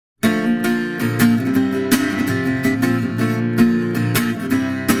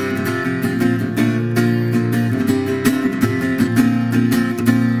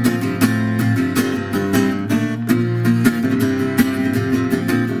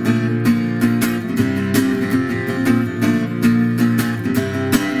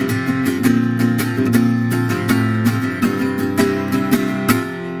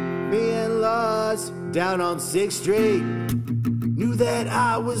6 straight. Knew that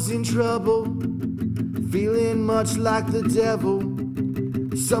I was in trouble, feeling much like the devil.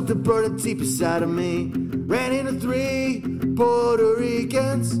 Something burning deep inside of me. Ran into 3 Puerto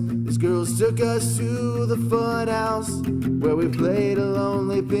Ricans. These girls took us to the fun house where we played a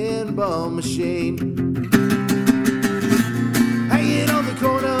lonely pinball machine. Hanging on the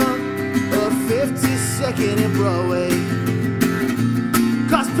corner of 52nd and Broadway.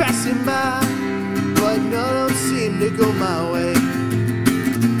 Cars passing by, but none of them seemed to go my way.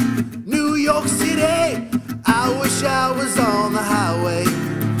 New York City, I wish I was on the highway.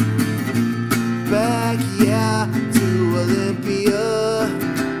 Back, yeah, to Olympia.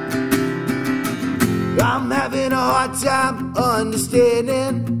 I'm having a hard time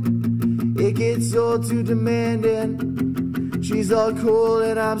understanding. It gets all too demanding. She's all cool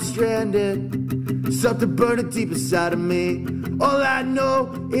and I'm stranded. Something burning deep inside of me. All I know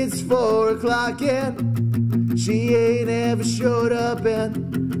it's 4 o'clock and she ain't ever showed up,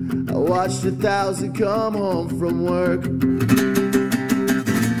 and I watched 1,000 come home from work.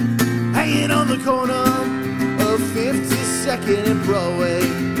 Hanging on the corner of 52nd and Broadway.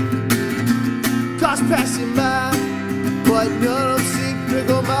 Cars passing by, but none of them seem to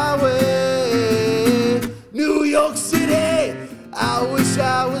go my way. New York City, I wish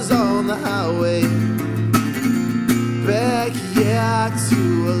I was on the highway. Back, yeah, to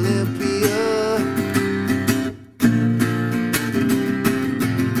Olympia.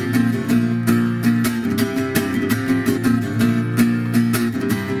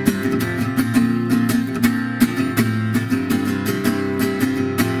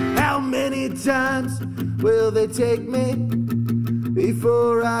 Times will they take me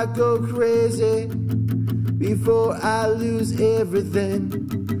before I go crazy, before I lose everything?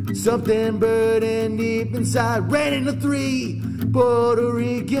 Something burning deep inside. Ran into 3 Puerto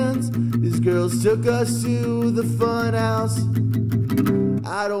Ricans. These girls took us to the fun house.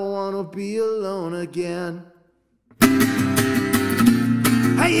 I don't wanna be alone again.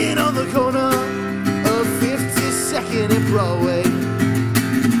 Hanging on the corner of 52nd and Broadway.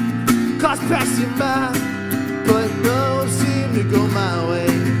 Cars passing by, but none seem to go my way.